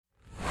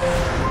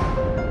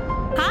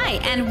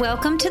and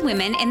welcome to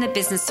Women in the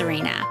Business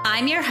Arena.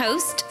 I'm your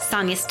host,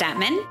 Sonia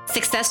Statman,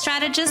 success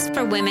strategist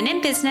for women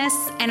in business,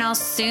 and I'll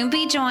soon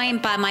be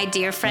joined by my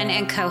dear friend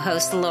and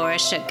co-host, Laura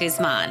Shook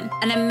Guzman,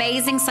 an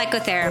amazing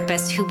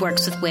psychotherapist who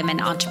works with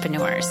women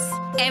entrepreneurs.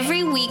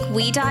 Every week,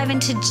 we dive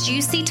into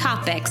juicy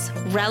topics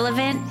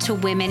relevant to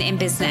women in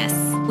business.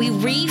 We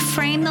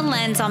reframe the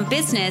lens on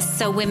business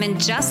so women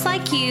just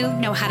like you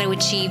know how to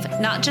achieve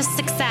not just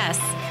success,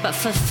 but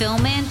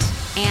fulfillment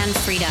and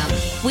freedom.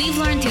 We've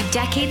learned through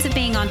decades of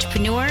being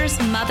entrepreneurs,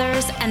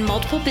 mothers, and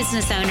multiple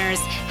business owners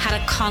how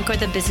to conquer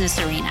the business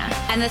arena.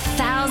 And the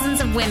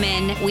thousands of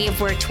women we have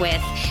worked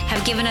with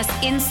have given us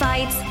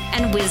insights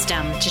and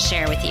wisdom to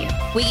share with you.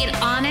 We get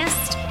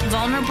honest,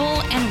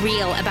 vulnerable, and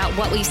real about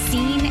what we've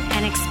seen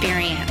and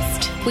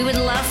experienced. We would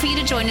love for you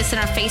to join us in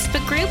our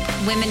Facebook group,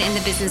 Women in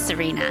the Business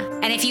Arena.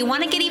 And if you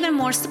want to get even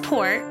more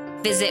support,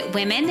 visit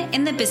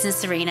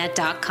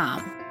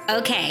womeninthebusinessarena.com.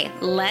 Okay,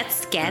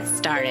 let's get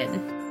started.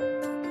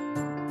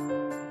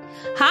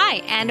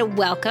 Hi, and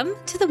welcome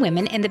to the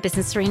Women in the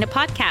Business Arena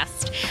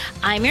podcast.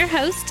 I'm your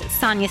host,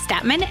 Sonia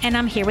Statman, and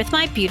I'm here with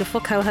my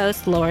beautiful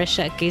co-host, Laura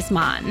Shook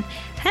Guzman.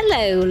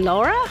 Hello,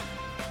 Laura.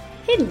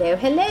 Hello,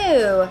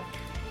 hello.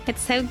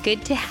 It's so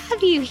good to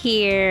have you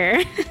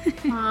here.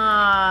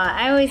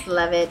 I always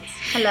love it.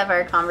 I love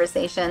our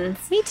conversations.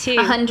 Me too.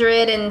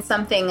 100 and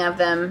something of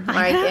them.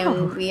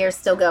 And we are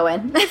still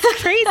going.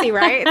 It's crazy,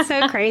 right? It's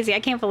so crazy. I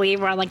can't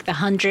believe we're on like the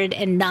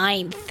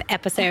 109th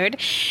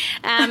episode.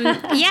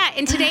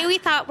 And today we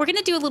thought we're going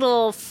to do a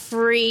little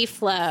free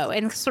flow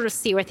and sort of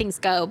see where things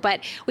go. But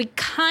we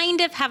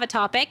kind of have a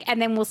topic,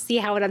 and then we'll see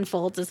how it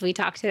unfolds as we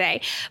talk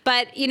today.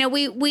 But, you know,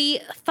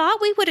 we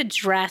thought we would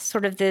address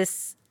sort of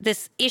this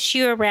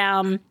issue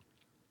around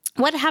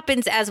what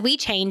happens as we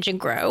change and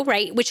grow,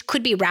 right? Which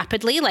could be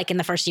rapidly, like in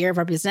the first year of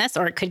our business,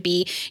 or it could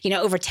be,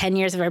 over 10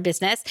 years of our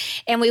business.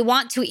 And we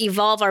want to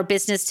evolve our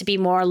business to be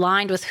more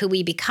aligned with who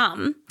we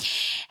become.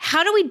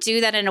 How do we do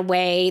that in a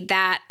way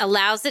that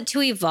allows it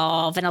to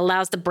evolve and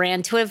allows the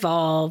brand to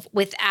evolve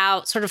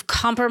without sort of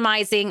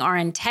compromising our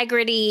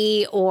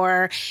integrity?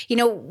 Or,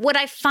 what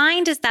I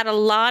find is that a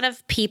lot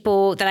of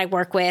people that I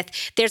work with,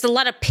 there's a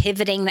lot of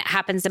pivoting that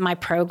happens in my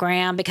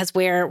program because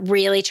we're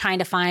really trying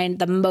to find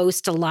the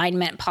most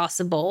alignment possible.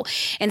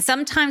 And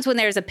sometimes when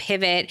there's a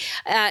pivot,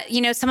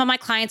 some of my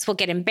clients will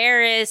get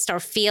embarrassed or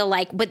feel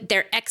like, but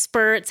they're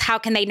experts. How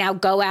can they now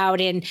go out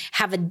and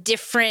have a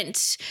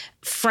different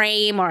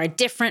frame or a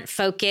different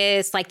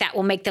focus? Like that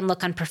will make them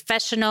look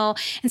unprofessional.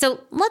 And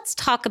so let's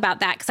talk about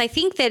that, because I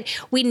think that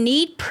we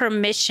need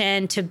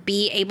permission to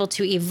be able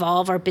to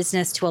evolve our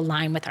business to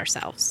align with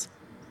ourselves.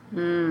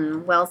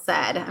 Well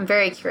said. I'm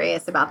very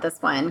curious about this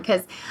one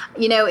because,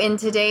 in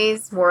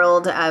today's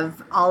world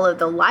of all of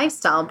the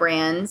lifestyle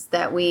brands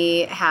that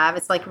we have,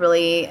 it's like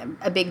really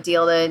a big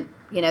deal to,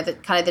 the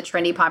kind of the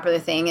trendy popular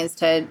thing is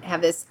to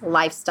have this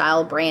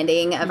lifestyle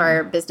branding of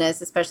our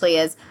business, especially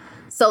as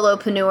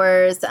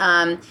solopreneurs.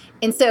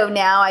 And so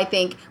now I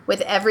think with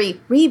every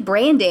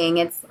rebranding,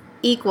 it's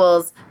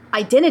equals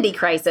identity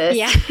crisis.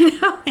 Yeah.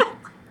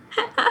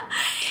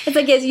 It's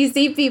like as you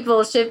see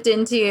people shift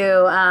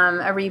into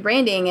a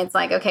rebranding, it's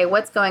like, okay,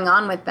 what's going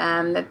on with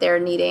them that they're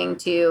needing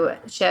to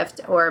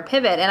shift or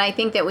pivot? And I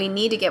think that we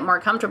need to get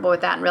more comfortable with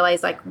that and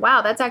realize like,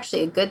 wow, that's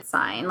actually a good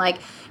sign. Like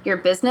your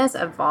business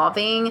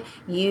evolving,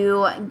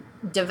 you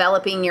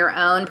developing your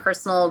own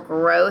personal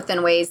growth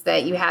in ways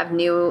that you have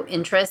new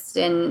interests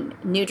in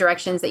new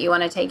directions that you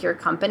want to take your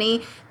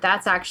company.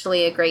 That's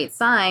actually a great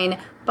sign.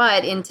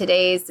 But in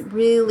today's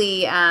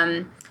really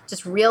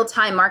just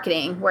real-time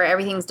marketing where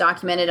everything's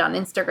documented on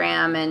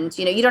Instagram and,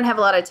 you don't have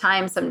a lot of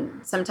time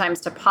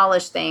sometimes to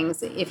polish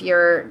things if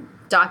you're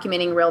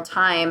documenting real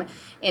time,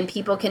 and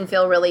people can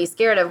feel really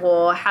scared of,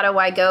 well, how do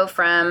I go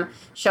from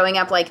showing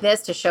up like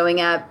this to showing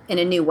up in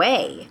a new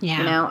way,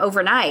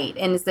 overnight?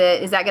 And is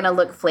that going to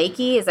look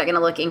flaky? Is that going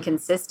to look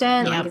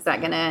inconsistent? Yep. Like, is that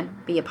going to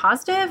be a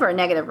positive or a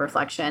negative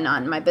reflection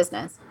on my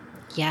business?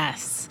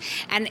 Yes.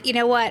 And you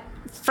know what?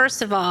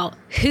 First of all,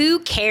 who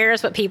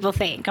cares what people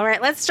think? All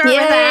right, let's start with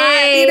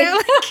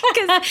that,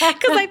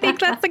 because I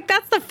think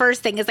that's the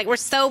first thing is like we're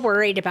so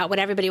worried about what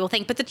everybody will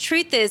think. But the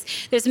truth is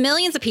there's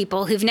millions of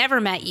people who've never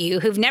met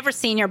you, who've never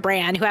seen your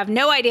brand, who have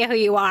no idea who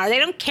you are. They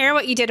don't care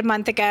what you did a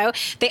month ago.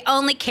 They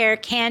only care,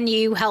 can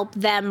you help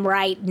them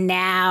right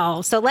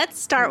now? So let's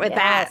start with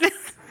that.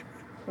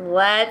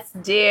 Let's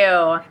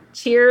do.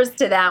 Cheers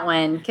to that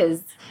one.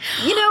 Because,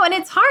 and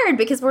it's hard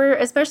because we're,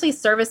 especially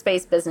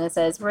service-based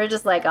businesses, we're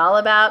just like all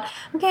about,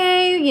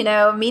 okay,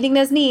 meeting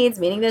those needs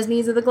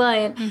of the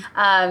client.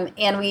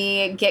 And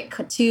we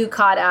get too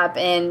caught up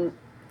in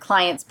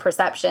clients'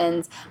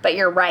 perceptions. But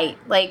you're right.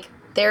 Like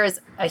there's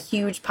a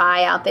huge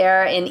pie out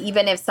there. And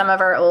even if some of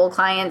our old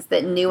clients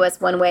that knew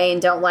us one way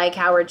and don't like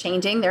how we're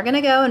changing, they're going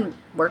to go and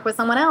work with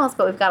someone else.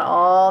 But we've got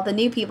all the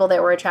new people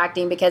that we're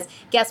attracting because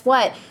guess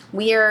what?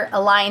 We are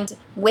aligned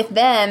with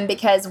them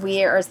because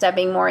we are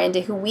stepping more into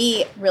who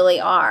we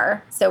really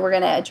are. So we're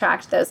going to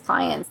attract those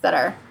clients that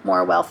are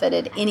more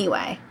well-fitted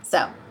anyway.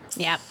 So,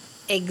 yeah.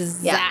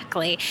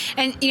 Exactly.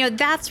 And,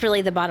 that's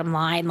really the bottom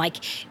line. Like,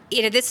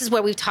 this is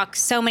where we've talked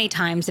so many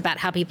times about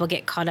how people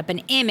get caught up in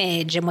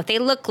image and what they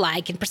look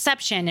like and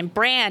perception and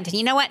brand. And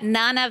you know what?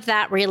 None of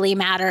that really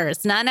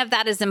matters. None of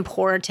that is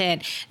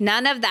important.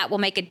 None of that will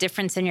make a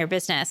difference in your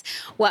business.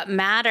 What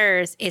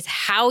matters is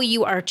how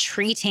you are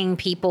treating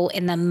people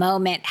in the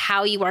moment,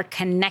 how you are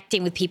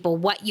connecting with people,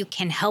 what you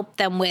can help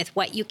them with,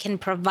 what you can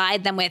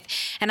provide them with.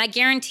 And I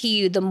guarantee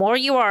you, the more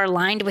you are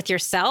aligned with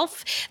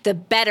yourself, the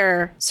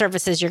better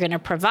services you're going to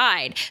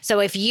provide.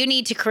 So if you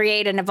need to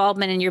create an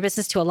involvement in your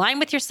business to align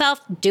with yourself,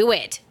 do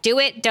it. Do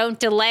it. Don't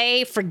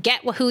delay.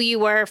 Forget who you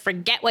were.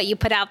 Forget what you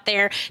put out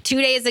there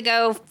 2 days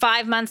ago,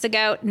 5 months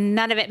ago.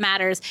 None of it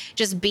matters.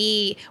 Just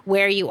be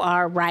where you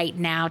are right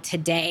now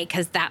today,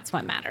 because that's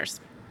what matters.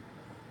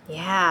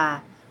 Yeah.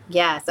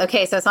 Yes.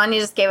 Okay. So Sonia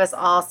just gave us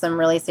all some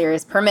really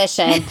serious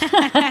permission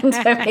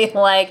to be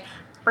like,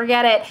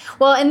 forget it.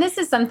 Well, and this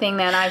is something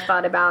that I've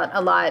thought about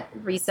a lot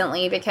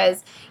recently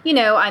because,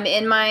 I'm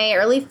in my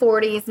early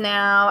 40s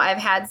now. I've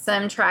had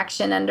some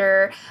traction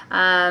under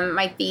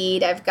my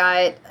feet. I've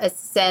got a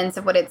sense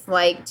of what it's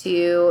like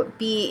to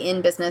be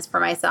in business for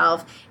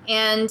myself.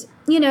 And,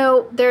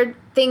 there are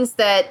things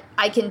that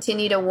I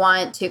continue to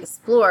want to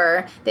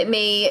explore that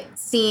may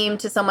seem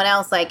to someone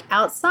else like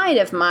outside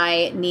of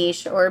my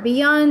niche or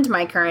beyond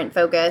my current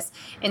focus.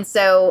 And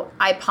so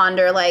I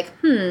ponder like,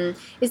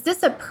 is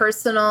this a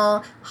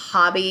personal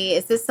hobby?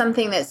 Is this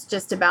something that's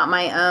just about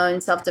my own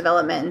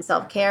self-development and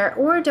self-care?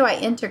 Or do I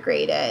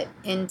integrate it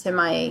into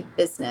my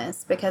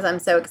business because I'm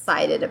so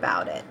excited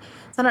about it?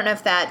 So I don't know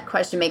if that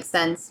question makes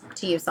sense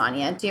to you,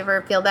 Sonia. Do you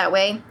ever feel that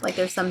way? Like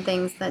there's some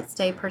things that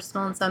stay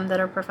personal and some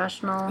that are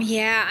professional?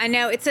 Yeah, I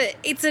know.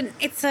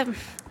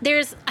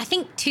 There's, I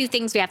think, two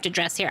things we have to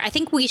address here. I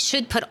think we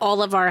should put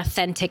all of our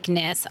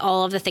authenticness,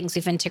 all of the things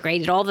we've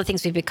integrated, all the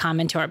things we've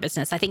become into our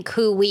business. I think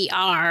who we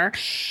are,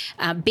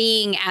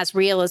 being as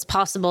real as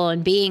possible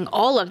and being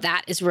all of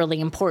that is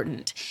really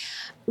important.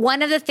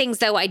 One of the things,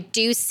 though, I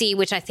do see,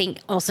 which I think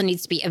also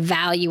needs to be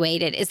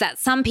evaluated, is that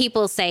some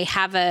people say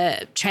have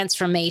a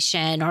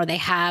transformation or they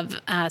have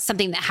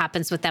something that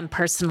happens with them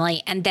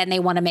personally, and then they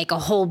want to make a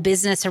whole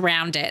business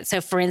around it.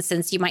 So, for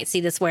instance, you might see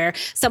this where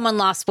someone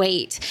lost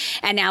weight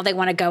and now they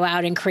want to go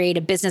out and create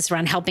a business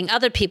around helping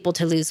other people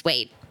to lose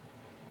weight.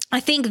 I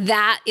think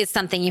that is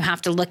something you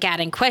have to look at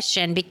and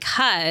question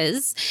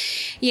because,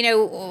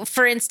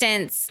 for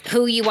instance,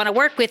 who you want to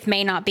work with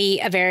may not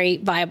be a very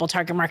viable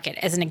target market,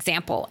 as an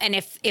example.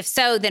 And if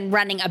so, then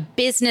running a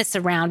business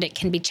around it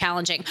can be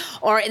challenging.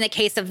 Or in the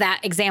case of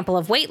that example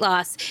of weight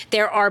loss,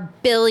 there are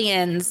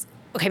billions.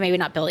 Okay, maybe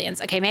not billions.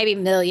 Okay, maybe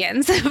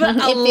millions. But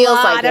a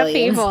lot of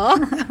people,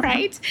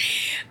 right,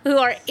 who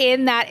are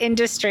in that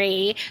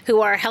industry,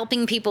 who are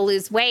helping people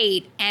lose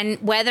weight. And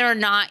whether or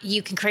not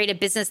you can create a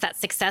business that's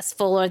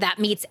successful or that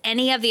meets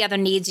any of the other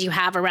needs you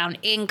have around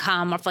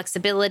income or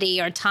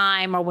flexibility or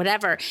time or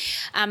whatever,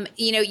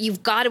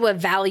 you've got to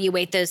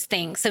evaluate those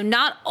things. So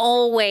not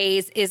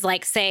always is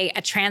like, say,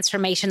 a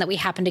transformation that we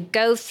happen to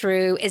go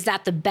through, is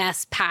that the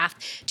best path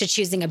to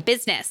choosing a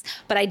business?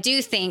 But I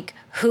do think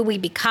who we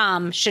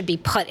become should be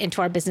put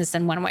into our business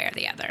in one way or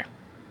the other.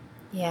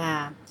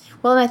 Yeah.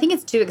 Well, and I think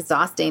it's too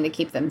exhausting to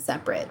keep them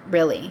separate,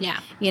 really. Yeah.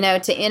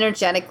 To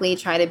energetically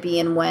try to be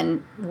in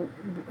one,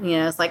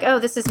 it's like, oh,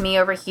 this is me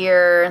over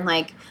here. And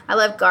like, I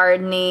love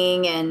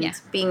gardening and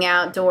being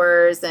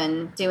outdoors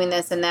and doing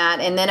this and that.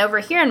 And then over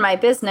here in my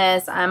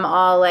business, I'm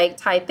all like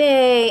type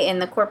A in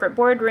the corporate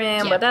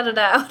boardroom, whatever.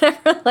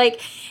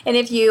 Like, and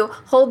if you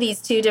hold these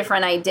two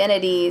different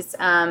identities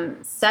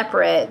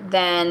separate,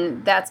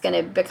 then that's going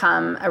to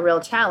become a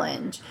real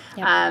challenge.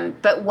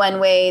 But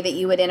one way that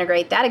you would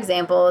integrate that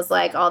example is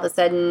like all the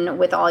sudden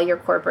with all your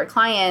corporate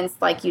clients,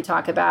 like you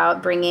talk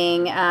about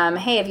bringing,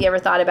 hey, have you ever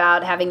thought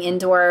about having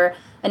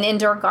an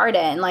indoor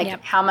garden?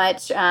 Like how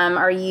much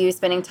are you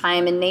spending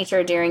time in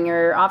nature during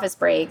your office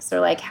breaks? Or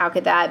like how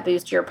could that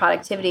boost your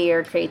productivity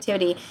or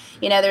creativity?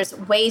 There's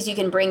ways you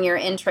can bring your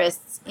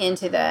interests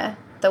into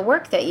the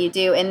work that you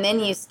do. And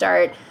then you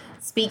start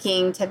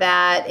speaking to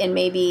that and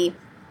maybe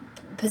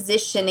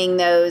positioning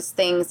those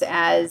things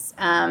as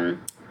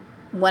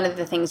one of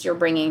the things you're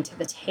bringing to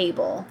the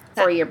table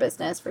for your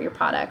business, for your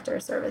product or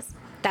service.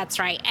 That's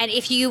right. And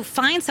if you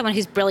find someone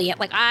who's brilliant,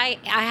 like I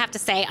have to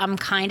say I'm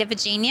kind of a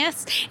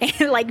genius,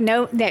 like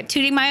no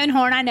tooting my own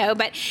horn, I know,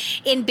 but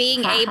in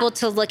being able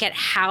to look at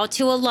how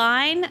to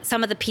align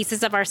some of the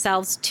pieces of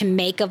ourselves to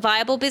make a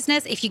viable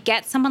business, if you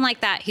get someone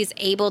like that who's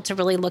able to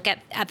really look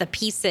at the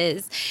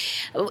pieces,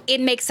 it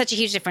makes such a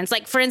huge difference.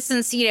 Like for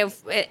instance,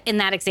 in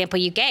that example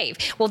you gave,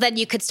 well, then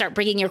you could start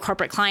bringing your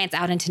corporate clients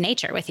out into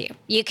nature with you.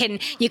 You can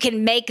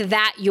make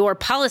that your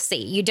policy.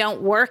 You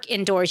don't work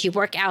indoors, you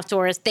work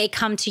outdoors. They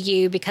come to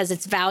you because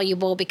it's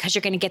valuable, because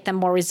you're going to get them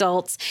more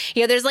results.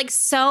 There's like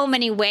so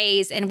many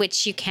ways in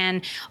which you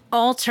can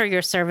alter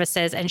your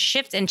services and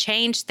shift and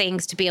change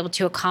things to be able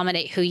to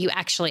accommodate who you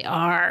actually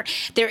are.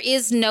 There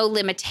is no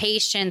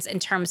limitations in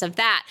terms of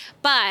that.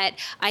 But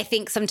I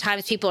think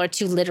sometimes people are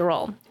too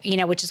literal,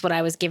 which is what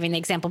I was giving the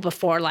example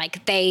before.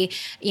 Like they,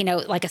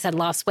 like I said,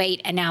 lost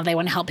weight and now they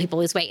want to help people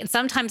lose weight. And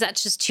sometimes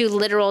that's just too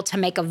literal to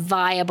make a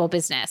viable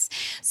business.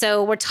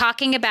 So we're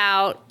talking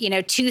about,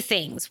 two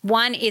things.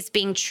 One is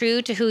being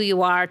true to who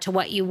you are, to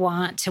what you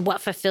want, to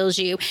what fulfills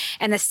you.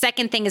 And the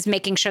second thing is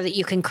making sure that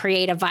you can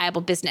create a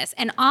viable business.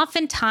 And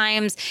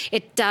oftentimes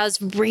it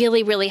does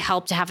really, really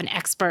help to have an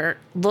expert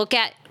look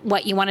at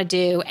what you want to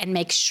do and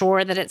make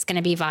sure that it's going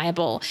to be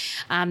viable.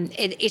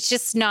 It's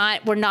just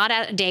not, we're not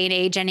at a day and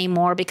age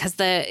anymore because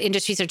the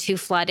industries are too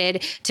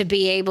flooded to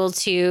be able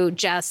to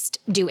just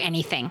do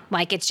anything.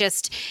 Like it's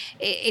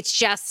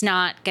just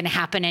not going to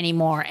happen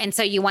anymore. And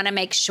so you want to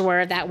make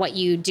sure that what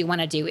you do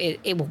want to do,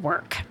 it will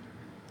work.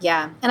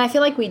 Yeah. And I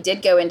feel like we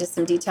did go into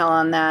some detail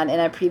on that in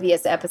a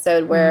previous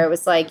episode where it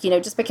was like,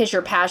 just because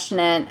you're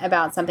passionate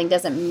about something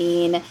doesn't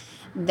mean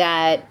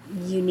that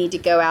you need to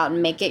go out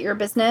and make it your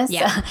business.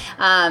 Yeah.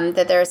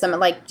 That there are some,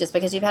 like, just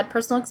because you've had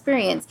personal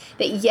experience,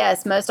 that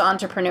yes, most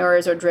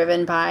entrepreneurs are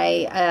driven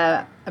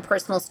by a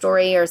personal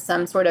story or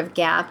some sort of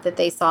gap that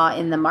they saw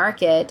in the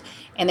market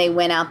and they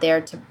went out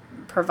there to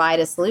provide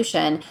a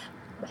solution.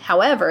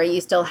 However,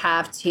 you still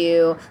have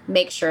to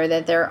make sure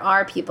that there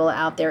are people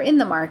out there in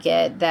the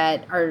market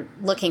that are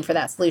looking for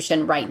that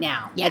solution right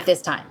now at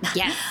this time.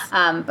 Yes.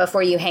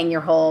 Before you hang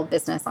your whole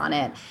business on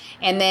it.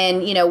 And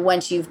then,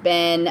 once you've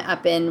been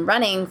up and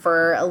running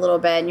for a little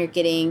bit and you're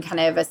getting kind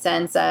of a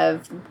sense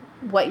of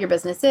what your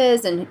business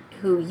is and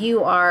who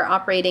you are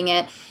operating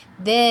it,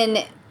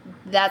 then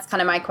that's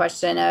kind of my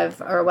question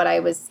or what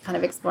I was kind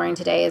of exploring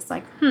today is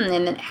like,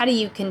 and then how do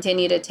you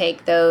continue to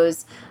take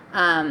those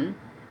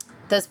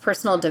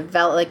personal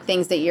like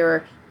things that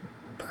you're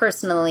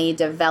personally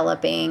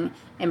developing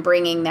and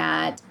bringing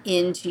that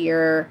into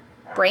your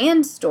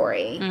brand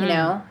story,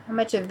 how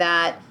much of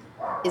that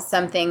is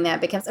something that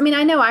becomes,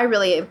 I know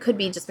it could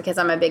be just because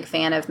I'm a big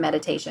fan of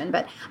meditation,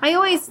 but I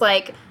always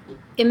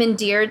am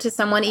endeared to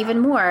someone even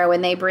more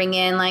when they bring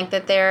in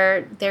that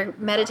their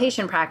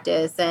meditation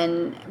practice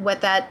and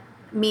what that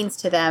means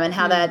to them and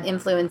how that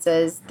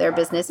influences their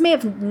business. It may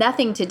have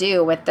nothing to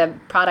do with the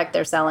product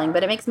they're selling,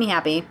 but it makes me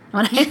happy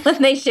when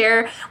they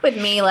share with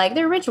me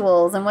their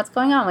rituals and what's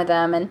going on with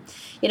them. And,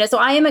 so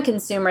I am a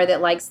consumer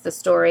that likes the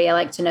story. I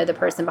like to know the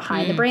person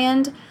behind the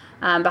brand,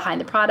 behind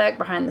the product,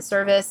 behind the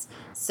service.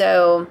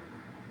 So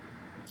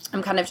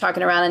I'm kind of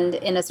talking around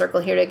in a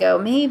circle here to go,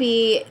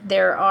 maybe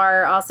there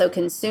are also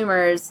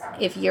consumers,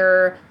 if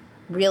you're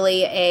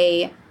really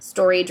a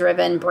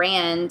story-driven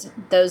brand,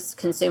 those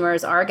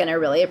consumers are going to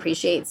really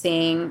appreciate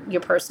seeing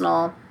your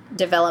personal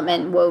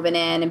development woven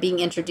in and being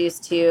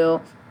introduced to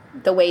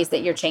the ways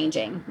that you're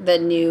changing, the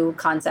new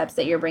concepts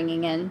that you're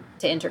bringing in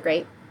to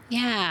integrate.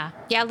 Yeah.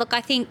 Yeah. Look,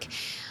 I think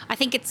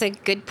it's a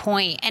good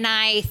point. And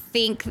I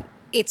think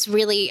it's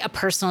really a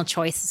personal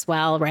choice as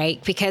well,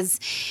 right?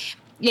 Because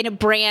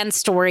brand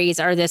stories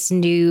are this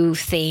new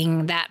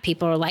thing that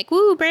people are like,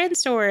 "Ooh, brand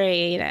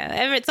story!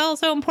 It's all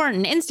so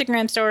important."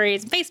 Instagram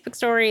stories, Facebook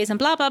stories, and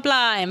blah blah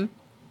blah. And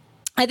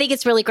I think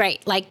it's really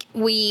great.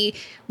 We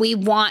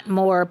want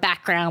more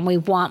background, we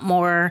want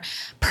more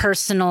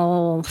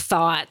personal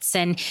thoughts,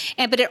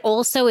 but it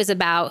also is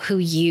about who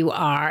you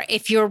are.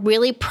 If you're a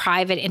really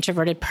private,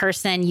 introverted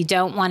person, you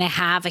don't want to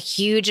have a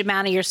huge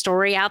amount of your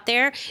story out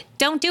there.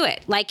 Don't do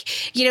it.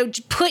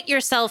 Put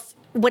yourself.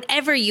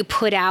 Whatever you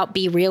put out,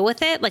 be real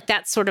with it.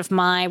 That's sort of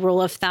my rule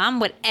of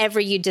thumb. Whatever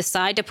you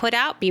decide to put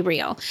out, be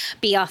real,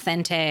 be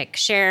authentic,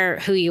 share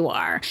who you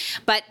are,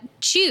 but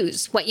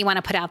choose what you want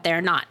to put out there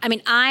or not.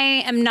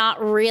 I am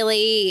not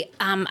really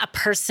a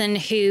person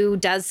who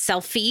does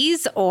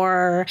selfies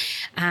or,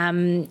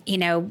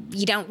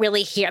 you don't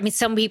really hear.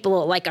 Some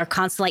people are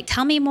constantly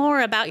tell me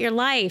more about your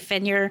life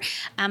and your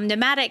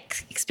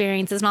nomadic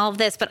experiences and all of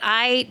this, but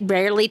I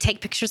rarely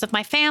take pictures of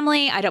my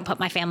family. I don't put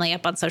my family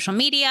up on social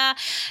media.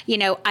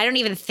 I don't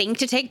even think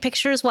to take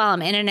pictures while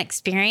I'm in an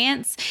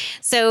experience.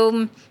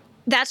 So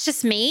that's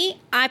just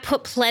me. I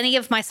put plenty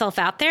of myself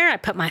out there. I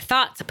put my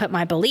thoughts, I put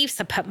my beliefs,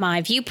 I put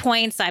my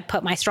viewpoints, I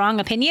put my strong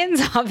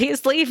opinions.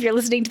 Obviously, if you're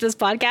listening to this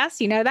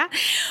podcast, you know that.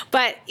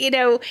 But,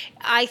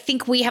 I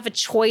think we have a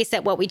choice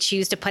at what we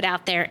choose to put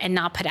out there and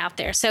not put out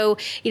there. So,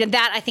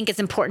 that I think is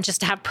important,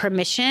 just to have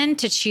permission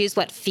to choose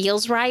what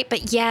feels right.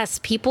 But yes,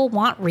 people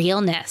want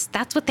realness.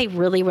 That's what they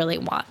really, really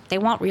want. They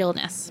want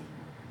realness.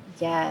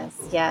 Yes,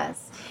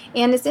 yes.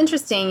 And it's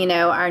interesting,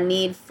 our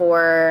need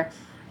for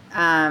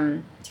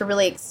to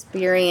really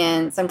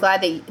experience. I'm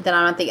glad that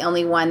I'm not the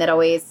only one that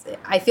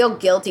I feel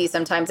guilty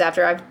sometimes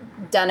after I've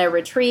done a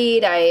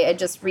retreat. I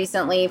just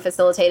recently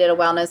facilitated a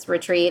wellness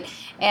retreat,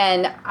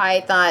 and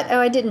I thought, oh,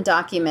 I didn't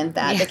document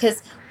that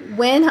because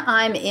when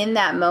I'm in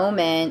that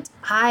moment,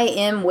 I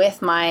am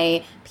with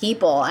my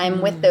people.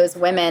 I'm with those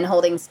women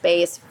holding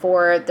space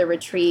for the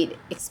retreat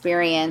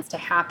experience to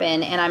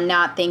happen. And I'm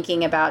not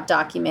thinking about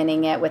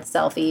documenting it with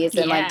selfies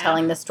and like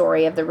telling the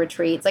story of the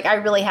retreats. Like I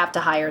really have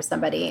to hire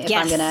somebody if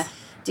I'm going to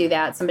do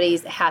that. Somebody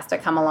has to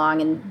come along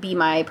and be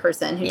my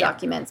person who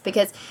documents,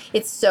 because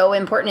it's so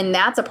important. And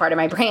that's a part of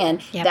my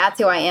brand. That's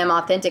who I am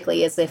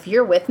authentically, is if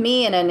you're with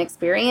me in an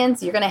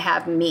experience, you're going to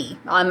have me.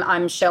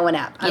 I'm showing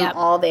up. I'm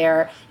all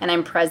there, and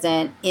I'm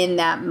present in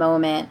that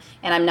moment,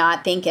 and I'm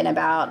not thinking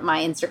about my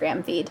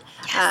Instagram feed.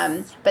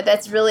 But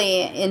that's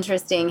really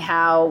interesting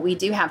how we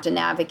do have to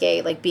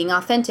navigate like being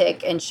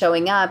authentic and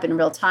showing up in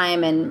real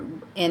time,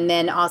 and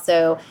then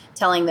also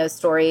telling those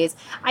stories.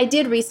 I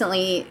did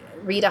recently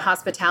read a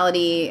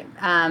hospitality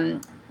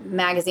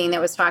magazine that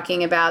was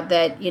talking about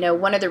that, you know,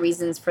 one of the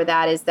reasons for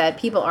that is that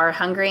people are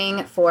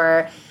hungering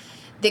for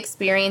the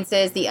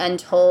experiences, the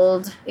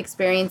untold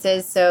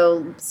experiences.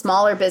 So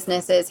smaller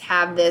businesses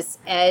have this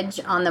edge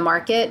on the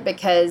market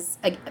because,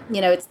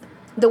 you know, it's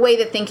the way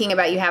that thinking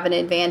about you have an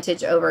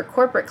advantage over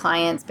corporate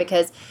clients,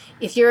 because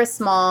if you're a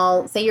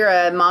small, say you're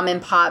a mom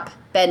and pop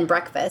bed and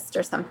breakfast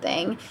or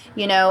something,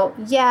 you know,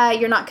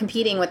 you're not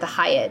competing with the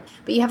Hyatt,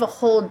 but you have a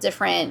whole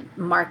different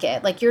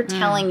market. Like you're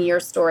telling your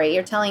story,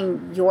 you're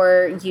telling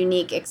your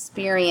unique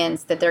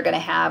experience that they're going to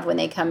have when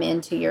they come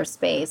into your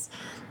space.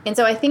 And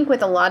so I think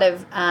with a lot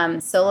of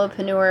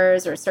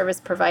solopreneurs or service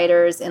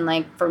providers, and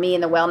like for me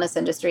in the wellness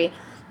industry,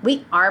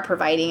 we are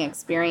providing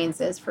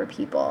experiences for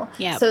people.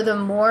 So the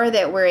more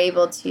that we're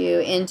able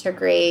to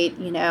integrate,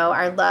 you know,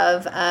 our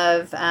love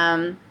of,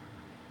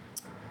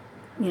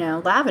 you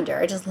know, lavender.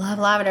 I just love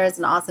lavender. It's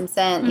an awesome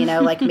scent. You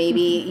know, like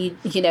maybe,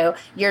 you know,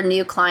 your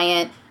new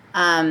client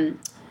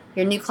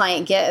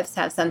gifts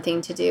have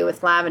something to do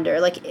with lavender.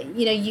 Like,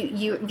 you know,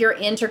 you're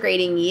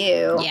integrating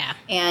you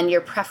and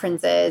your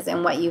preferences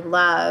and what you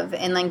love,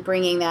 and like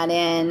bringing that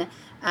in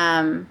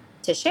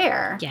to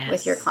share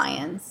with your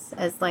clients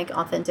as like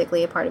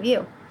authentically a part of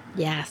you.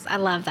 Yes, I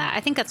love that.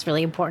 I think that's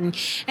really important.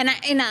 And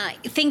I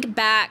think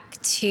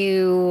back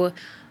to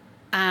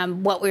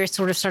what we were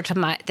sort of talking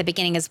about at the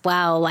beginning as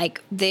well.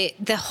 Like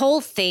the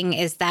whole thing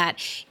is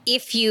that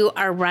if you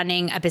are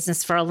running a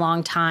business for a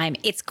long time,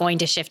 it's going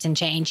to shift and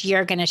change.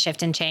 You're going to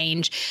shift and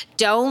change.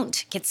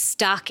 Don't get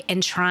stuck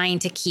in trying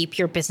to keep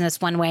your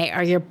business one way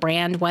or your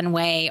brand one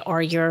way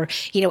or your,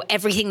 you know,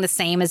 everything the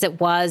same as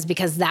it was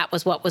because that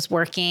was what was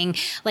working.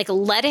 Like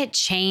let it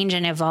change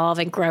and evolve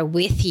and grow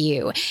with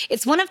you.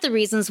 It's one of the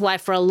reasons why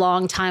for a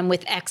long time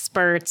with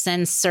experts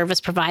and service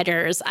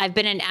providers, I've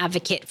been an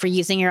advocate for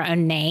using your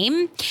own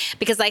name.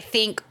 Because I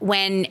think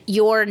when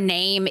your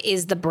name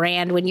is the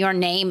brand, when your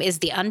name is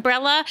the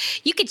umbrella,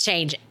 you could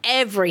change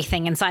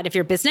everything inside of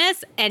your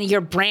business and your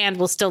brand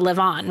will still live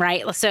on,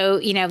 right? So,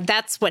 you know,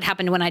 that's what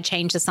happened when I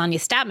changed to Sonia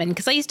Statman,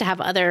 because I used to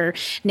have other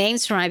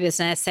names for my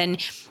business.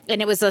 And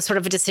it was a sort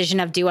of a decision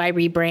of, do I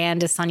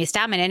rebrand as Sonia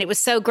Statman? And it was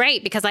so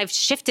great because I've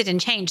shifted and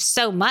changed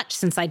so much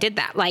since I did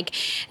that. Like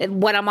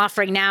what I'm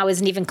offering now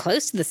isn't even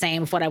close to the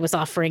same of what I was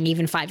offering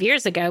even 5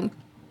 years ago.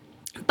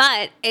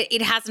 But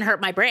it hasn't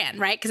hurt my brand,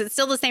 right? Because it's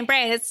still the same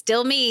brand. It's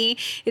still me.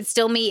 It's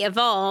still me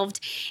evolved.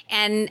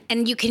 And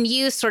you can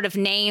use sort of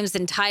names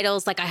and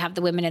titles. Like I have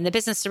the Women in the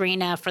Business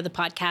Arena for the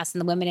podcast and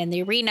the Women in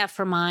the Arena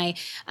for my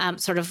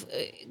sort of,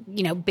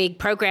 you know, big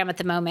program at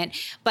the moment.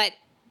 But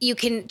you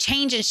can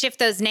change and shift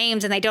those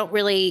names and they don't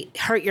really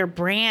hurt your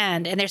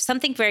brand. And there's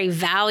something very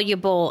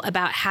valuable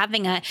about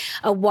having a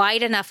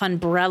wide enough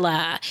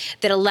umbrella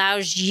that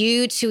allows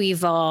you to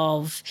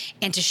evolve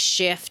and to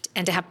shift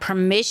and to have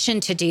permission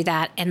to do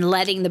that and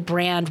letting the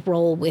brand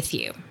roll with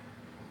you.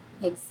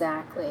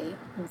 Exactly.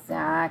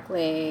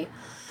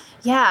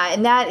 Yeah,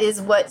 and that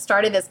is what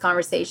started this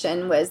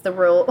conversation, was the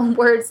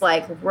words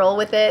like roll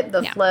with it,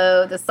 the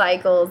flow, the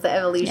cycles, the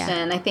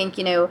evolution. I think,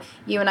 you know,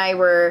 you and I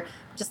were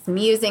just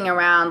musing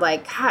around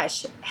like,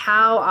 gosh,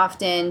 how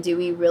often do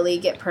we really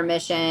get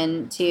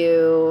permission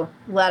to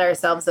let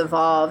ourselves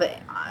evolve,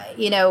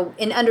 you know,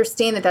 and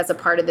understand that that's a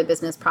part of the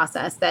business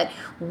process, that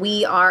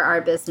we are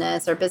our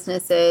business. Our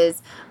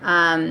businesses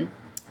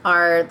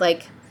are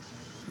like,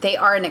 they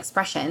are an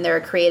expression. They're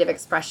a creative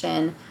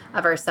expression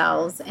of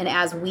ourselves. And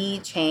as we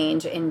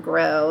change and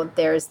grow,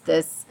 there's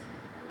this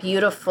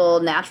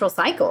beautiful natural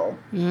cycle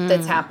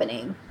that's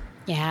happening.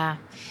 Yeah.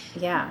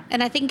 Yeah.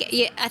 And I think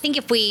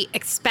if we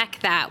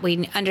expect that,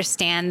 we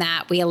understand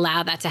that, we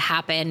allow that to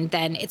happen,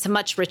 then it's a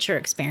much richer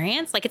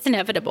experience. Like it's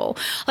inevitable.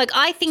 Like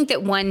I think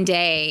that one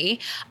day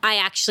I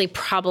actually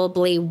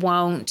probably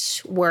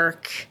won't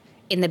work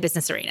in the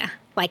business arena.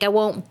 Like I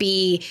won't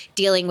be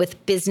dealing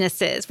with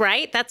businesses,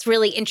 right? That's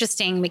really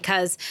interesting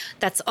because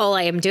that's all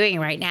I am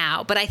doing right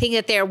now. But I think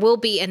that there will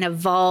be an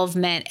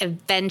evolvement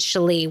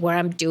eventually where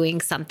I'm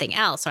doing something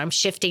else, or I'm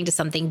shifting to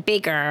something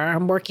bigger, or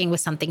I'm working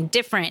with something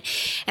different.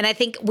 And I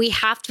think we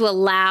have to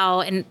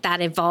allow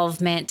that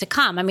evolvement to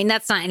come. I mean,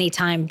 that's not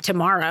anytime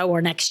tomorrow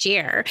or next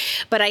year,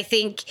 but I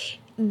think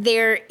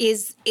there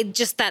is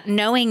just that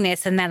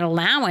knowingness and that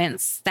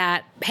allowance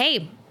that,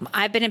 hey,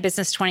 I've been in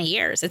business 20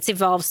 years. It's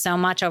evolved so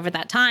much over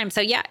that time.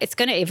 So yeah, it's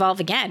going to evolve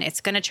again.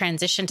 It's going to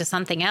transition to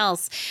something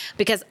else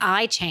because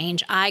I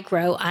change, I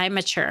grow, I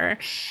mature.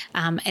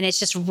 And it's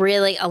just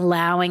really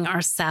allowing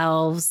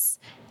ourselves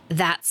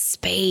that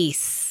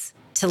space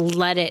to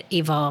let it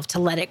evolve, to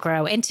let it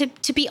grow, and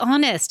to be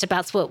honest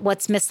about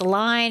what's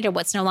misaligned or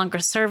what's no longer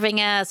serving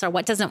us or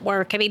what doesn't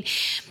work. I mean,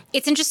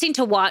 it's interesting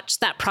to watch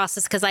that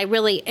process because I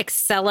really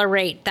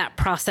accelerate that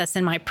process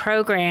in my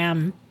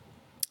program,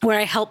 where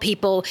I help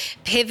people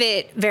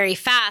pivot very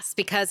fast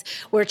because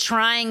we're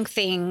trying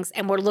things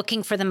and we're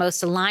looking for the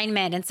most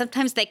alignment. And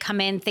sometimes they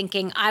come in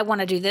thinking, I want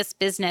to do this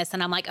business.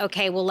 And I'm like,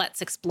 okay, well, let's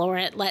explore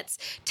it. Let's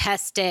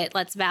test it.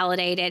 Let's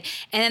validate it.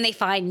 And then they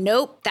find,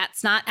 nope,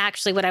 that's not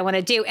actually what I want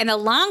to do. And the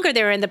longer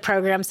they're in the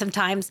program,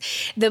 sometimes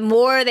the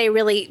more they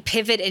really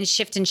pivot and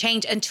shift and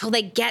change until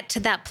they get to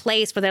that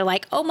place where they're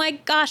like, oh my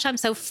gosh, I'm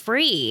so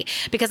free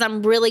because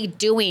I'm really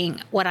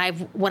doing what I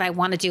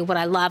want to do, what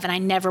I love. And I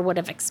never would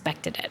have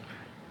expected it.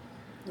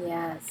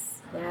 Yes.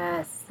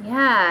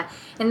 Yeah.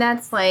 And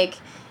that's like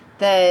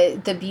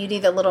the beauty,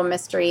 the little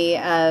mystery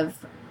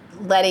of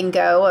letting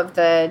go of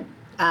the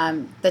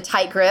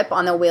tight grip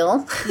on the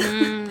wheel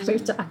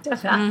we've talked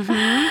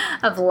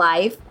about of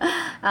life.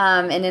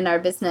 And in our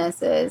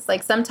businesses,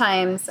 like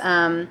sometimes,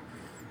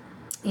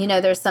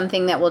 there's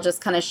something that will just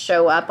kind of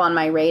show up on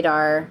my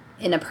radar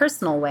in a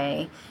personal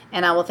way.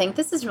 And I will think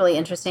this is really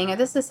interesting, or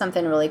this is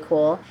something really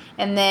cool.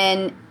 And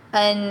then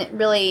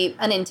really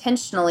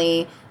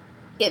unintentionally,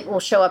 it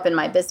will show up in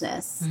my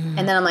business.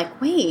 And then I'm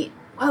like, wait,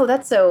 whoa,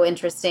 that's so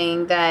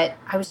interesting that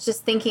I was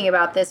just thinking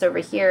about this over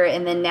here.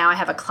 And then now I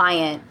have a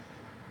client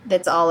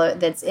that's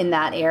in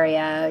that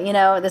area,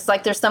 this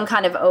like there's some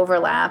kind of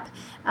overlap.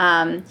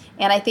 And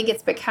I think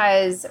it's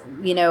because,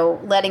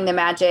 letting the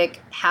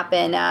magic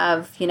happen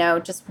of,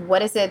 just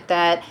what is it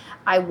that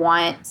I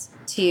want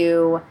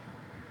to,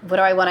 what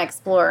do I want to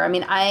explore? I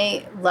mean,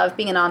 I love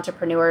being an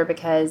entrepreneur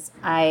because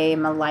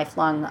I'm a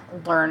lifelong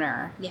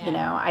learner.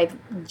 Yeah. I've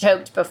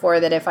joked before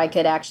that if I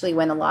could actually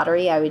win the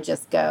lottery, I would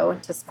just go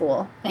to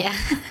school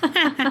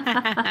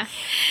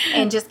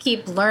and just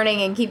keep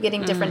learning and keep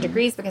getting different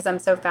degrees because I'm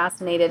so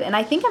fascinated. And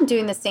I think I'm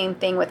doing the same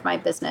thing with my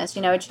business.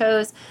 I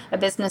chose a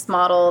business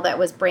model that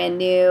was brand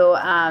new.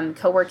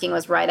 Co-working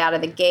was right out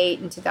of the gate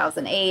in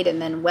 2008,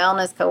 and then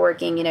wellness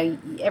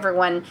co-working,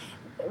 everyone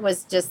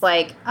was just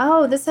like,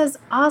 oh, this is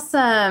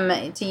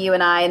awesome to you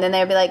and I. And then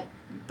they'd be like,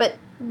 but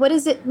what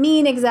does it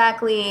mean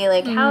exactly?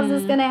 Like, how's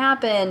this going to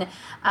happen?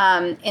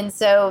 And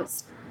so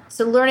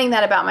learning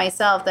that about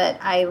myself, that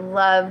I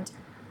loved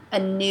a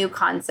new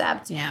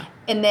concept. Yeah.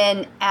 And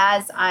then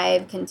as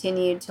I've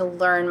continued to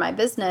learn my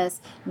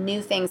business,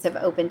 new things have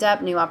opened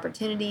up, new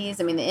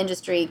opportunities. I mean, the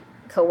industry,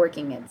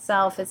 co-working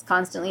itself is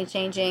constantly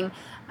changing.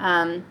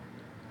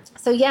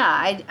 So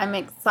yeah, I'm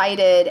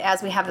excited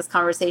as we have this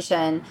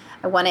conversation.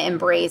 I want to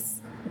embrace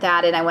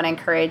that, and I want to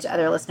encourage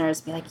other listeners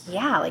to be like,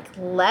 yeah, like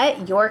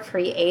let your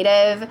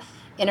creative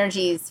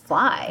energies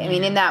fly. I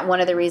mean, isn't that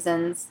one of the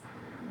reasons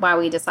why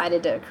we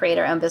decided to create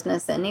our own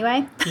business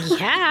anyway?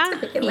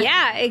 Yeah.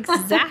 Yeah,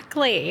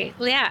 exactly.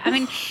 Yeah. I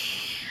mean,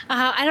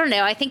 I don't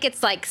know. I think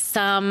it's like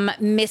some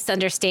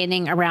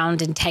misunderstanding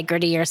around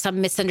integrity or some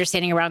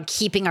misunderstanding around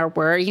keeping our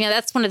word.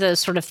 That's one of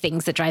those sort of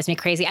things that drives me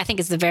crazy. I think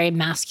it's a very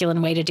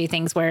masculine way to do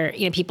things where,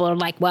 people are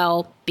like,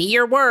 well, be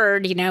your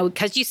word,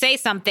 because you say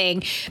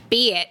something,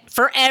 be it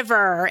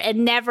forever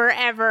and never,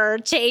 ever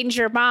change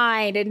your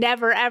mind and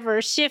never,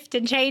 ever shift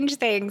and change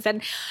things.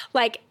 And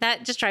like,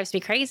 that just drives me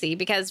crazy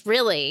because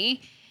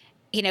really,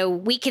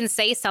 we can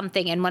say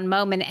something in one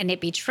moment and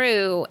it be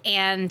true,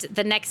 and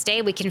the next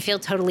day we can feel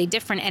totally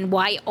different. And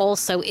why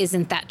also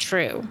isn't that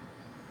true?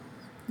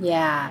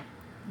 Yeah.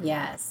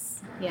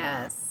 Yes.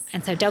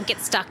 And so don't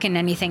get stuck in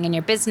anything in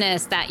your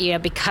business that,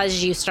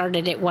 because you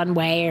started it one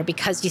way, or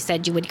because you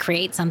said you would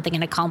create something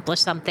and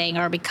accomplish something,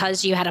 or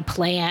because you had a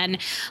plan,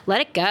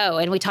 let it go.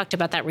 And we talked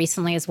about that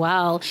recently as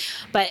well.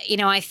 But,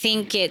 I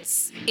think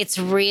it's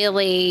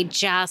really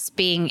just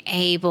being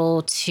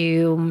able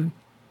to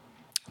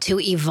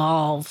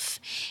evolve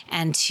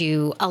and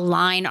to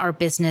align our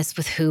business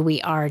with who we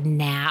are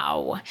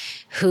now,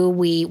 who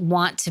we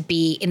want to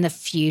be in the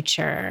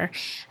future,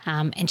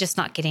 and just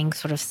not getting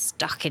sort of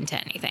stuck into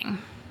anything.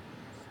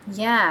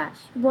 Yeah.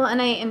 Well,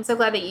 and I am so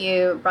glad that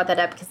you brought that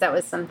up because that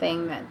was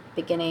something at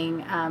the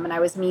beginning, and I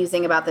was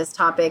musing about this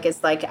topic,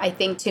 is like, I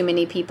think too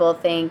many people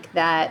think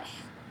that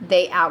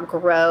they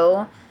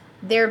outgrow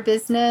their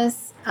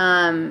business,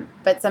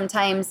 but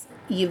sometimes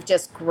you've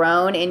just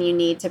grown and you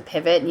need to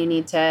pivot and you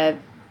need to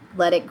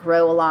let it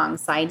grow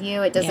alongside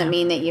you. It doesn't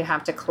mean that you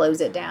have to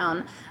close it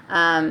down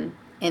and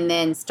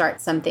then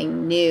start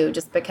something new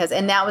just because.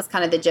 And that was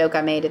kind of the joke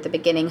I made at the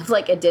beginning of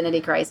like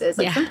identity crisis.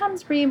 Like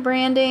sometimes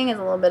rebranding is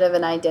a little bit of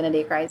an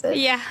identity crisis.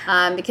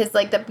 Yeah. Because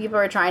like the people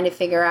are trying to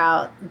figure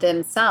out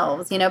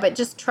themselves, but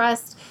just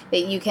trust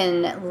that you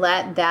can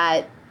let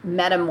that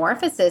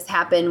metamorphosis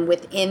happen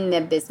within the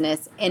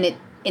business, and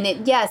and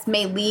it, yes,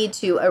 may lead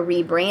to a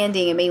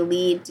rebranding. It may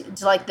lead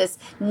to like this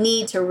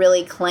need to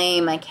really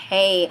claim like,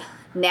 hey,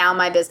 now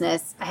my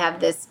business, I have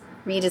this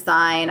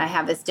redesign, I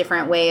have this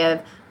different way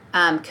of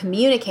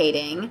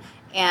communicating,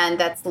 and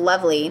that's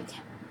lovely.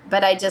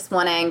 But I just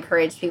want to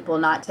encourage people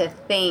not to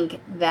think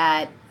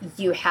that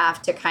you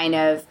have to kind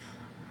of,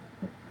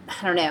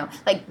 I don't know,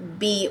 like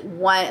be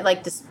one,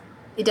 like this,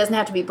 it doesn't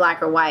have to be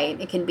black or white.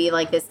 It can be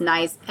like this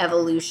nice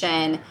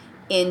evolution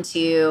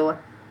into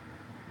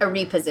a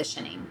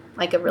repositioning,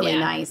 like a really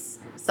nice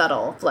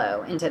subtle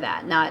flow into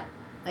that, not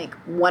like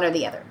one or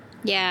the other.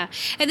 Yeah.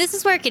 And this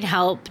is where it can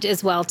help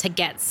as well to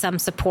get some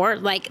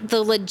support, like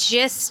the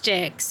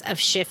logistics of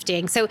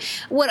shifting. So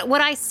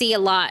what I see a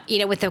lot,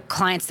 with the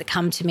clients that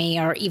come to me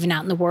or even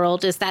out in the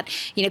world is that,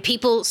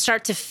 people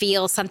start to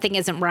feel something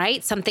isn't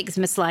right. Something's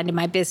misaligned in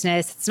my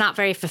business. It's not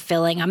very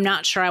fulfilling. I'm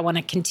not sure I want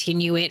to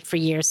continue it for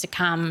years to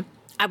come.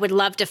 I would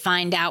love to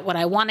find out what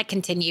I want to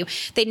continue.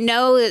 They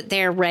know that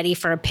they're ready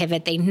for a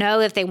pivot. They know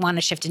if they want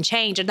to shift and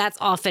change. And that's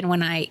often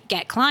when I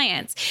get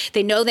clients.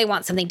 They know they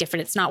want something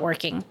different. It's not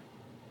working.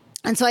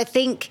 And so I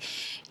think,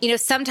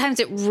 sometimes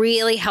it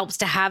really helps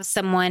to have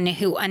someone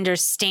who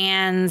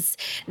understands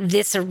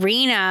this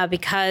arena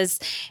because,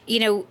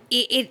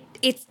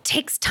 it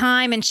takes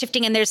time and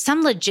shifting, and there's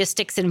some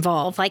logistics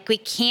involved. Like we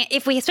can't,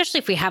 especially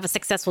if we have a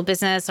successful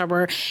business or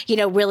we're,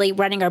 really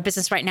running our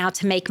business right now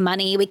to make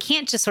money, we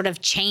can't just sort of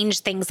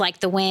change things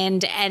like the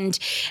wind and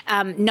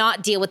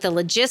not deal with the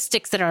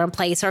logistics that are in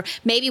place. Or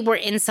maybe we're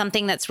in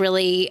something that's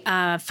really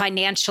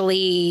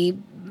financially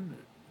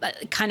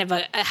kind of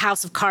a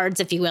house of cards,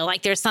 if you will.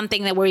 Like there's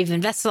something that where we've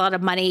invested a lot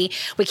of money.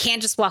 We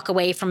can't just walk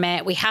away from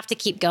it. We have to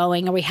keep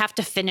going, or we have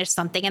to finish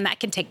something, and that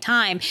can take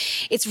time.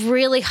 It's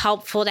really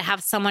helpful to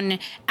have someone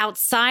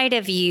outside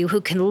of you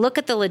who can look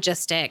at the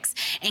logistics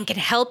and can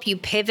help you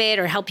pivot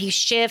or help you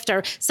shift,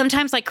 or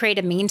sometimes like create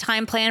a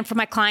meantime plan for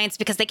my clients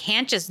because they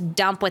can't just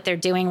dump what they're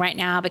doing right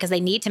now because they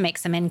need to make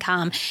some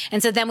income.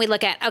 And so then we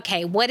look at,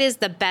 okay, what is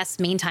the best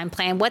meantime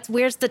plan?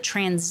 Where's the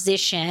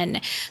transition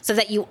so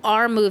that you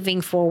are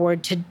moving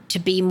forward to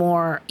be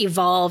more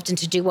evolved and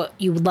to do what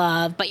you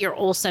love, but you're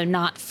also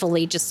not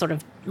fully just sort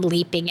of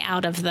leaping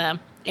out of the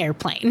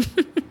airplane.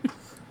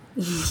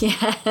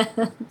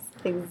 Yes,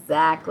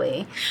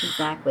 exactly.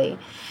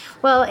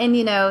 Well,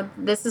 and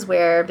this is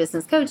where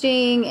business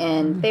coaching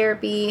and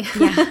therapy,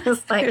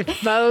 it's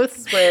like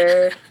both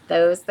where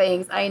those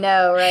things, I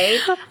know,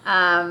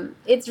 right?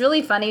 It's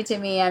really funny to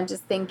me. I'm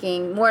just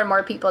thinking more and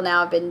more people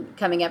now have been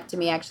coming up to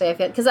me, actually, I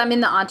feel, because I'm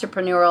in the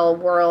entrepreneurial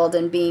world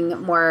and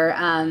being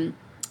more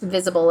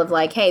visible of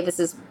like, hey, this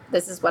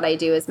is what I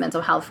do as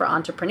mental health for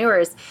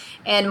entrepreneurs,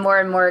 and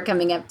more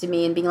coming up to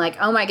me and being like,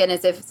 oh my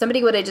goodness, if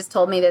somebody would have just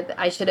told me that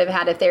I should have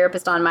had a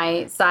therapist on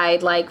my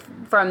side, like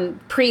from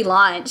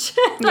pre-launch.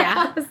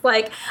 Yeah. It's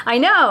like, I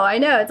know.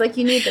 It's like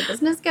you need the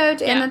business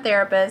coach and the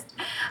therapist.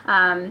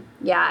 And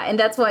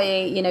that's why,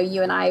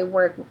 you and I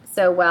work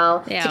so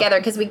well together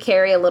because we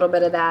carry a little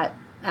bit of that.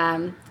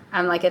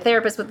 I'm like a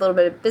therapist with a little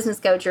bit of business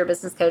coach, or a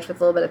business coach with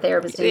a little bit of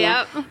therapist in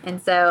it.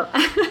 And so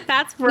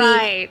that's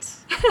right.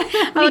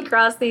 We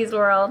cross these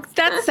worlds.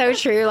 That's so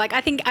true. Like,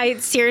 I think I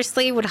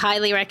seriously would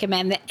highly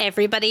recommend that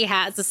everybody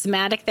has a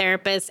somatic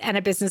therapist and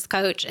a business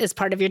coach as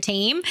part of your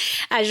team.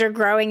 As you're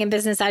growing in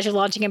business, as you're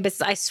launching a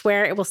business, I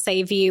swear it will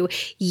save you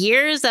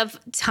years of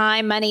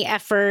time, money,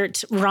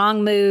 effort,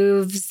 wrong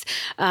moves,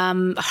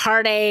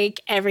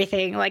 heartache,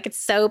 everything. Like, it's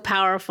so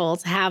powerful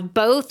to have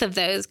both of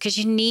those because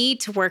you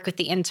need to work with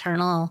the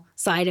internal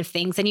side of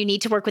things and you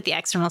need to work with the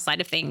external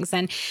side of things.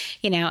 And,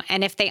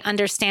 and if they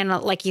understand,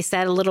 like you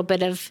said, a little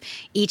bit of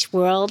each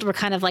world, we're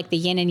kind of like the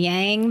yin and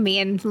yang, me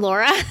and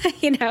Laura,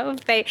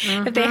 if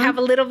they have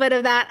a little bit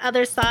of that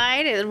other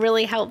side, it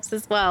really helps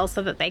as well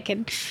so that they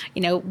can,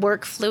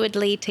 work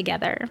fluidly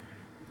together.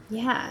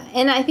 Yeah.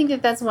 And I think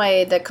that that's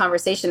why the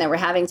conversation that we're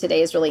having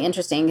today is really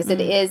interesting because it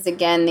is,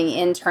 again, the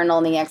internal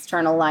and the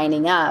external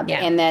lining up.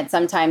 Yeah. And that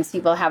sometimes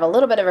people have a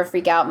little bit of a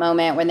freak out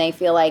moment when they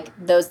feel like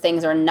those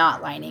things are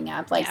not lining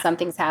up, like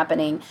something's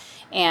happening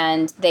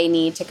and they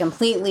need to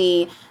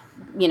completely,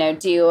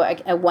 do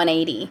a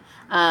 180.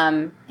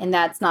 And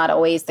that's not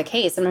always the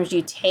case. Sometimes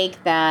you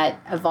take that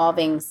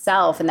evolving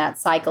self and that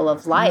cycle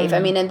of life. I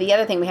mean, and the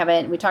other thing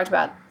we talked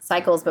about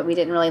cycles, but we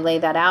didn't really lay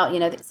that out.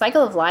 The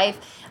cycle of life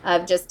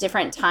of just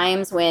different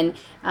times when,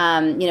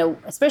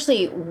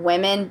 especially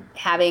women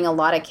having a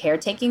lot of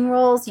caretaking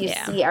roles, you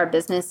see our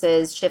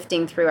businesses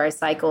shifting through our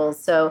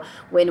cycles. So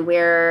when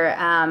we're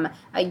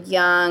a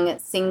young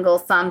single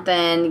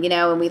something,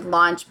 when we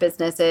launch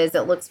businesses,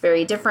 it looks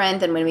very different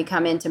than when we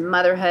come into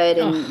motherhood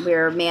and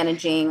we're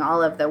managing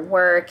all of the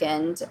work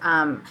and,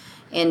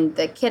 in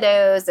the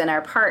kiddos and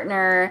our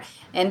partner.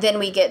 And then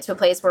we get to a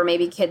place where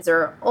maybe kids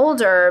are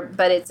older,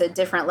 but it's a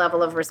different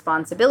level of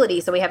responsibility.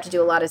 So we have to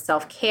do a lot of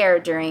self-care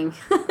during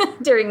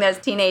during those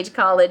teenage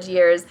college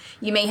years.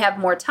 You may have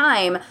more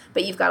time,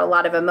 but you've got a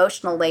lot of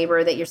emotional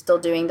labor that you're still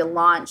doing to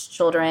launch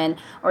children,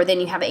 or then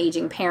you have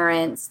aging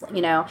parents,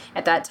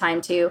 at that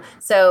time too.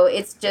 So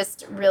it's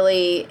just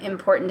really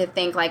important to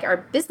think like our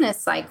business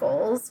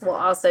cycles will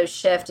also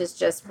shift as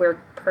just we're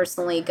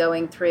personally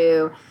going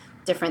through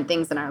different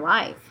things in our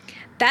life.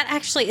 That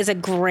actually is a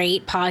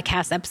great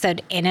podcast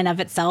episode in and of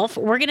itself.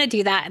 We're going to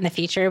do that in the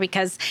future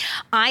because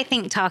I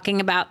think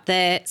talking about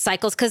the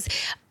cycles, because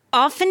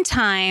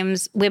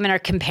oftentimes women are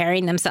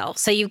comparing themselves.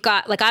 So you've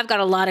got, like, I've got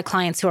a lot of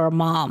clients who are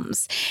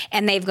moms,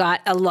 and they've got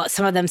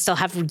some of them still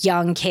have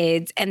young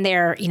kids, and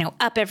they're,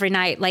 up every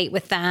night late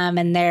with them,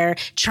 and they're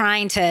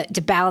trying to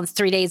balance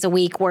 3 days a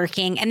week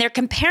working, and they're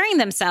comparing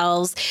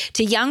themselves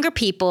to younger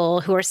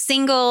people who are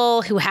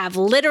single, who have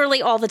literally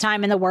all the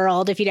time in the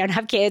world. If you don't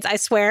have kids, I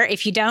swear,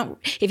 if you don't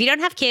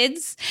have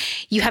kids,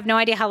 you have no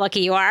idea how lucky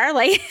you are.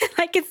 Like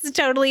it's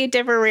totally a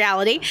different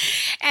reality.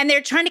 And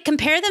they're trying to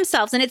compare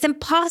themselves, and it's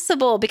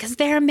impossible because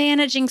they're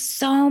managing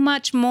so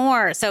much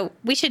more. So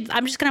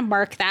I'm just going to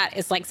mark that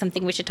as like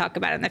something we should talk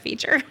about in the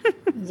future.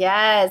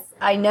 Yes,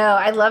 I know.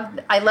 I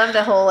love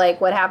the whole,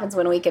 like, what happens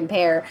when we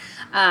compare.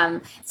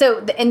 And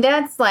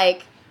that's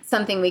like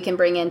something we can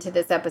bring into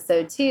this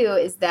episode too,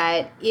 is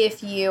that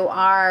if you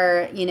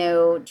are,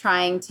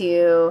 trying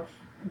to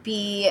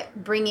be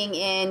bringing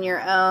in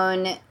your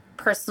own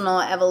personal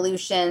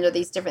evolution or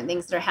these different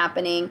things that are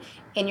happening,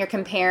 and you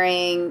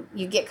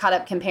get caught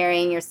up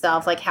comparing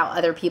yourself, like how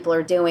other people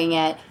are doing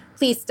it,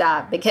 please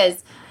stop,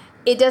 because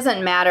it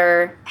doesn't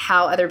matter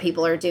how other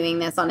people are doing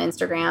this on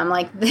Instagram.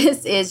 Like,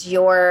 this is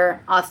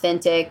your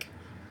authentic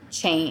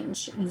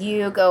change,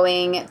 you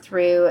going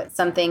through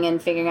something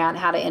and figuring out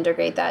how to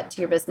integrate that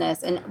to your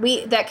business. And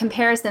that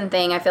comparison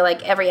thing, I feel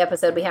like every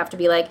episode we have to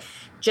be like,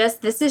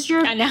 this is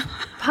your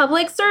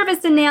public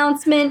service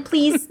announcement.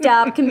 Please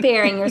stop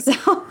comparing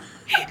yourself.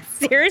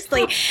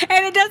 Seriously.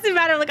 And it doesn't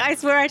matter. Like, I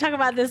swear I talk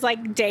about this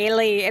like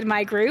daily in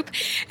my group,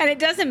 and it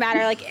doesn't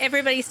matter. Like,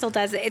 everybody still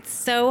does it. It's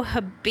so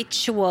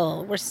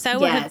habitual. We're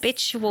so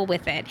habitual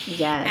with it.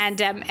 Yes.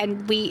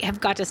 And we have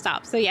got to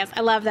stop. So yes,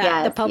 I love that.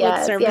 Yes, the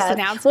public service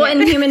announcement. Well,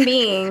 and human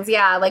beings.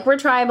 Yeah. Like, we're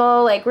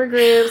tribal, like, we're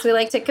groups. We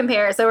like to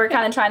compare. So we're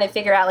kind of trying to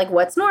figure out like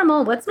what's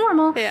normal.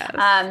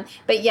 Yes.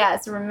 But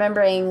yes,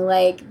 remembering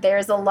like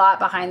there's a lot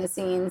behind the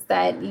scenes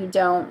that you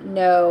don't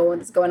know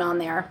what's going on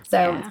there.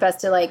 So it's best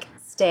to like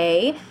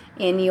stay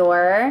in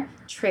your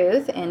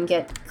truth and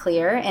get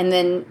clear, and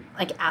then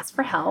like ask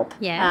for help.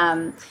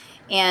 Yeah.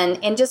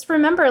 And just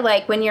remember,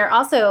 like, when you're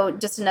also,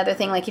 just another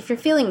thing, like if you're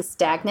feeling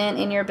stagnant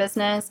in your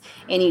business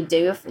and you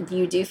do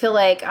feel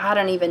like, I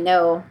don't even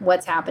know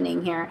what's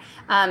happening here.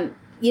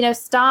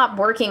 Stop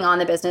working on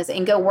the business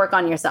and go work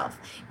on yourself.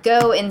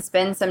 Go and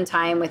spend some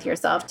time with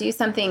yourself. Do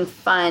something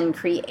fun,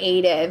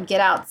 creative. Get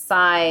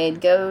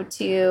outside. Go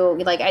to,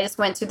 like, I just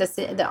went to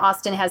the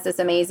Austin has this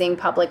amazing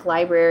public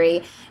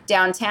library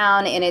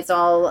downtown, and it's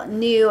all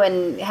new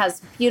and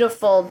has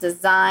beautiful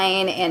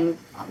design and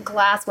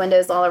glass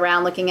windows all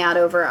around, looking out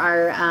over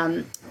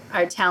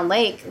our town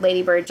lake,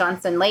 Lady Bird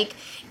Johnson Lake.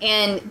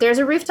 And there's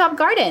a rooftop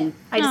garden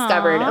I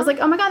discovered. I was like,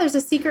 oh my God, there's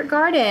a secret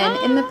garden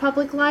in the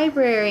public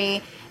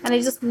library. And I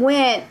just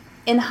went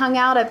and hung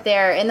out up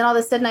there. And then all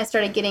of a sudden I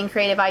started getting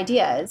creative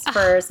ideas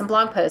for some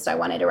blog posts I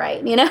wanted to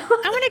write, I want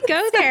to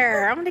go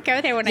there. I want to go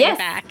there when I get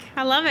back.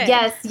 I love it.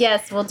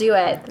 Yes, we'll do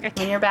it. Okay.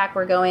 When you're back,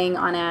 we're going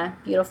on a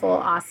beautiful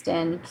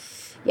Austin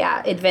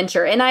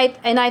adventure. And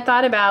I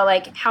thought about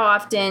like, how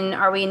often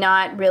are we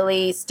not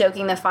really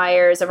stoking the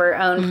fires of our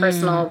own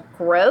personal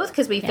growth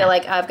because we feel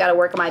like I've got to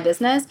work on my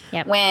business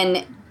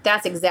when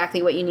that's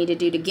exactly what you need to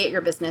do to get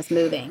your business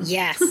moving.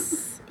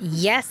 Yes.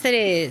 Yes, it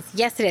is.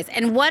 Yes, it is.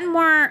 And one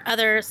more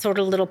other sort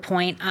of little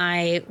point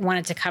I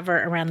wanted to cover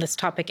around this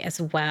topic as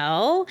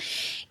well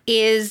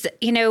is,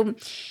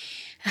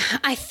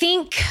 I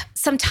think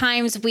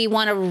sometimes we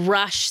want to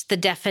rush the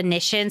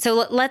definition.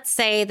 So let's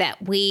say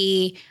that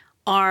we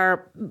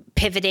are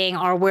pivoting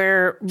or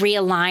we're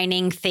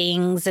realigning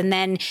things, and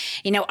then,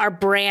 our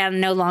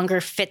brand no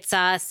longer fits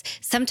us.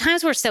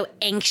 Sometimes we're so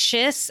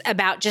anxious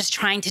about just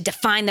trying to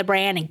define the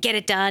brand and get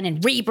it done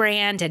and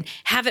rebrand and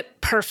have it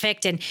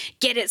perfect and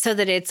get it so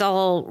that it's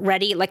all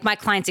ready. Like, my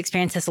clients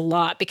experience this a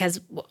lot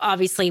because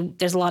obviously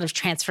there's a lot of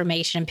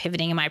transformation and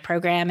pivoting in my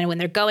program. And when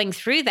they're going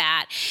through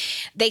that,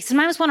 they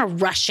sometimes want to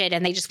rush it,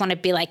 and they just want to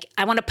be like,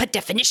 I want to put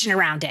definition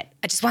around it.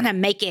 I just want to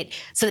make it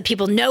so that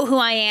people know who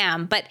I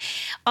am. But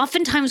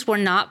oftentimes we're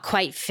not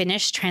quite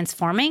finished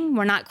transforming.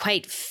 We're not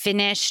quite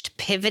finished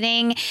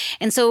pivoting.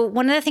 And so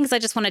one of the things I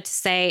just wanted to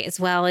say as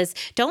well is,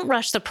 don't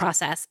rush the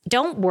process.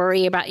 Don't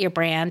worry about your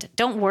brand.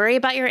 Don't worry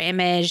about your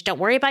image. Don't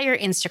worry about your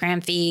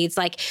Instagram feeds.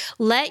 Like,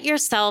 let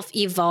yourself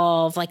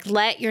evolve. Like,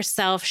 let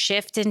yourself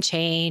shift and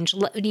change.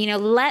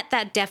 Let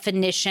that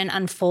definition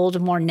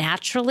unfold more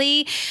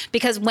naturally,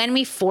 because when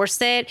we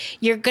force it,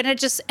 you're going to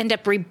just end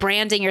up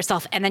rebranding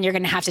yourself, and then you're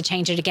going to have to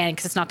change it again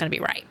because it's not going to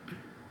be right.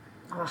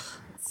 Oh,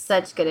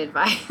 such good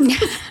advice.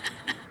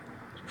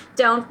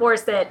 Don't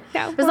force it.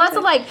 Don't There's force lots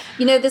of like,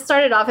 this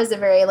started off as a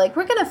very like,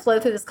 we're going to flow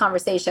through this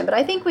conversation, but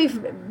I think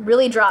we've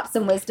really dropped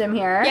some wisdom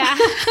here. Yeah.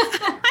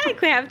 I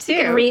think we have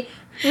too.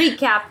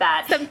 Recap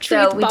that. Some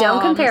truth so we don't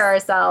bombs. compare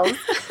ourselves.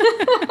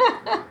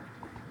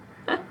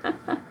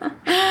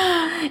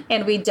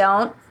 And we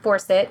don't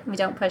force it. We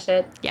don't push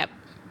it. Yep.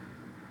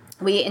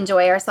 We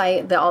enjoy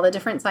all the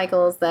different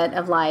cycles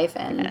of life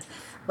and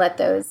let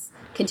those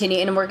continue.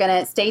 And we're going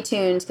to stay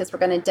tuned because we're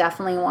going to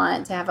definitely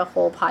want to have a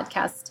whole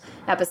podcast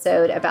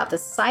episode about the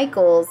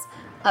cycles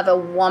of a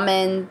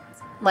woman,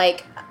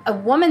 like a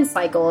woman's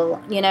cycle,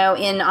 in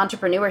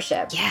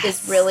entrepreneurship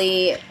is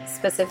really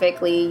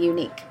specifically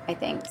unique, I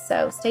think.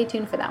 So stay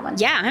tuned for that one.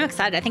 Yeah, I'm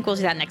excited. I think we'll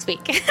do that next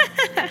week.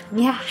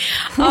 Yeah.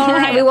 All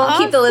right. We won't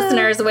keep the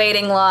listeners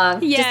waiting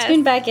long. Yes. Just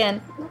tune back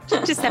in.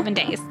 Just 7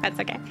 days. That's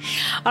okay.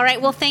 All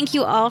right. Well, thank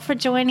you all for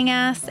joining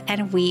us,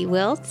 and we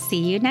will see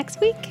you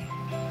next week.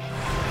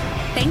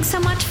 Thanks so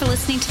much for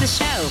listening to the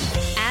show.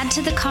 Add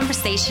to the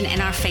conversation in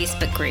our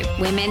Facebook group,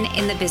 Women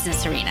in the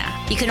Business Arena.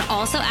 You can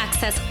also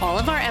access all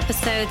of our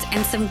episodes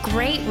and some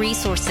great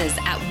resources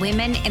at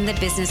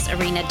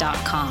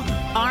womeninthebusinessarena.com.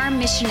 Our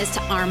mission is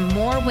to arm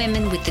more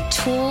women with the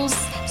tools,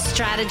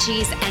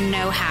 strategies, and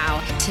know-how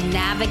to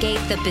navigate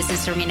the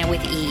business arena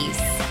with ease.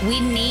 We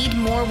need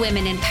more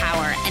women in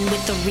power and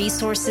with the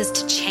resources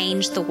to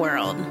change the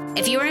world.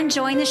 If you are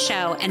enjoying the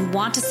show and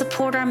want to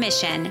support our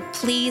mission,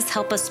 please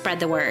help us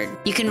spread the word.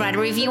 You can write a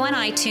review on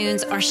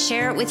iTunes or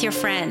share it with your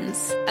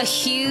friends. A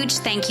huge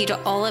thank you to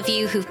all of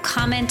you who've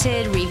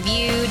commented,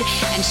 reviewed,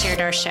 and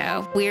shared our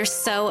show. We're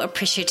so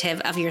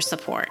appreciative of your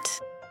support.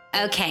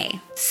 Okay,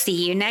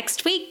 see you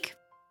next week.